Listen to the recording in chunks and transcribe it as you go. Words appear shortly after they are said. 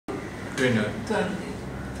20.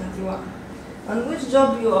 21. And which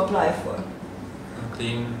job you apply for?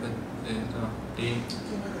 Clean. Clean.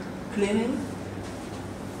 Cleaning?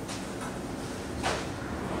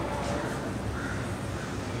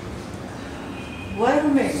 Why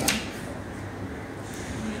Romania?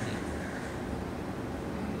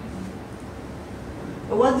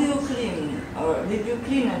 What do you clean? Or did you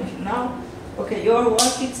clean anything now? Okay, your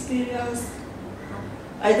work experience.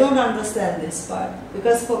 I don't understand this part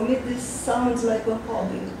because for me this sounds like a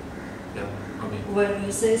hobby. Yeah, hobby. When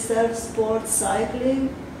you say self-sport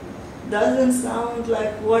cycling, doesn't sound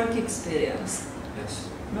like work experience. Yes.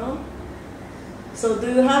 No? So do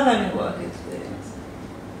you have any work experience?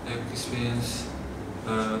 Experience.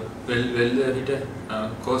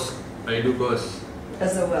 Course. I do course.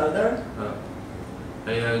 As a welder?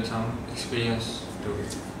 I have some experience to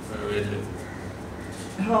weld.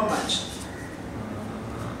 How much?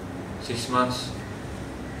 6 months.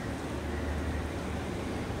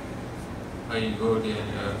 I go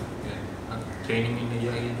there training in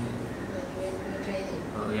India again.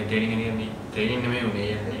 Training in India. Training in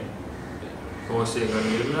India. Course එක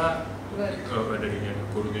කරලා වැඩ කියන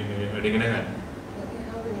කුරුදු ඉන්න වැඩ ඉගෙන ගන්න.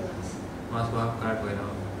 මාස පහක් කාට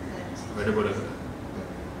වෙනවා. වැඩ පොලක.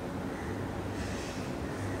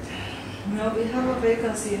 No, we have a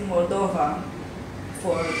vacancy in Moldova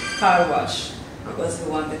for car wash because we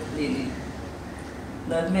wanted cleaning.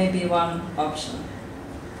 That may be one option.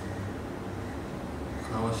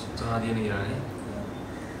 Car wash තහදින ඉරානේ.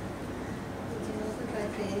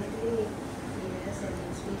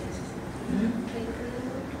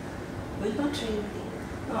 Which one? Training.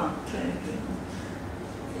 Oh, training.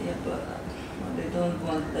 Yeah, but they don't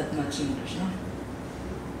want that much English, no?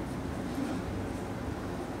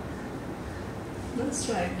 Let's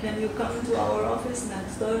try. Can you come to our office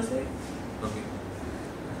next Thursday? Okay.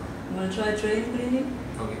 We'll try train cleaning.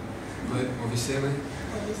 Okay. But office එක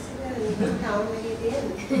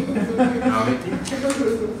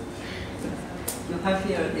You have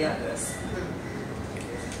here the address.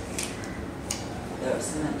 There's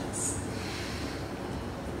an address.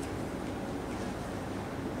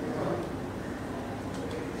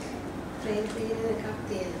 Train cleaning එකක්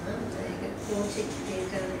තියෙනවා. ඒක coach clean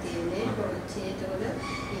කරන්න තියෙන්නේ. coach එකට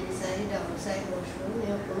inside outside washroom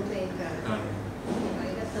එක කොහොමද clean කරන්නේ?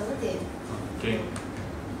 ඒක තමයි තියෙන්නේ. train.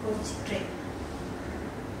 coach train.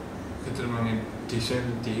 Ketul mangin t-shirt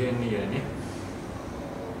 3 කියන්නේ.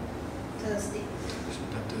 Thursday.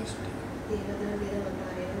 Thursday.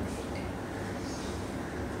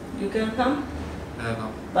 You can come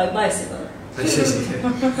come. by bicycle.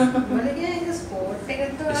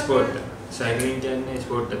 Sport. Cycling කියන්නේ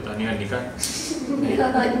sport එක තනියම නිකන්.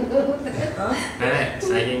 නෑ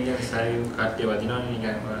cycling කියන්නේ cycling කට්ටිය වදිනවනේ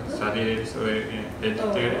නිකන් ශරීරයේ ඒක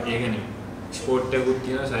නෙමෙයි. sport එකකුත්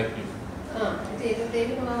තියෙනවා cycling. ඒක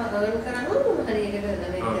මම earn කරනවා හරි ඒක කරලා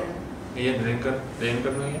මේක. ඊයෙන් රෙන් කරනවා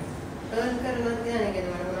කියන්නේ? earn කරනවා කියන්නේ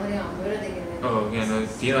මම හරි අම්බ වෙලා දෙන්නේ. ඔව් කියන්නේ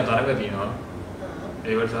තියෙන තරක තියෙනවා.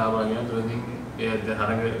 ඒවට සහභාගී වෙන තුලින් ඒ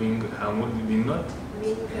තරක වින් හමු වින්නොත්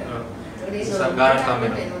සංගායන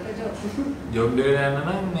කම්මෙනවා. ජොබ් දෙක යන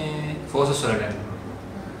නම් මේ ෆෝසස් වලට යනවා.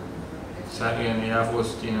 සාරියන් එයා ෆෝස්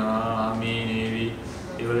තියෙනවා, ආමි, නේවි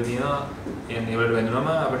ඒවල තියෙනවා. කියන්නේ ඒවලට වැදුනම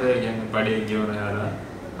අපිට කියන්නේ පඩේ ගෙවන යාලා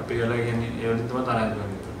අපි ගලා කියන්නේ ඒවලින් තමයි තරහ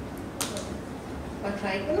ගන්න. But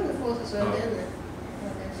try කරන ෆෝසස් වලට යන්න.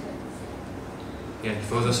 කියන්නේ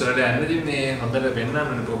ෆෝසස් වලට යන්නදී මේ හොඳට පෙන්වන්න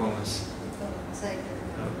ඕනේ performance.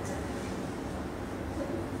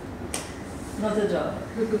 Not a job.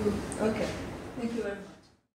 Okay. Thank you very much.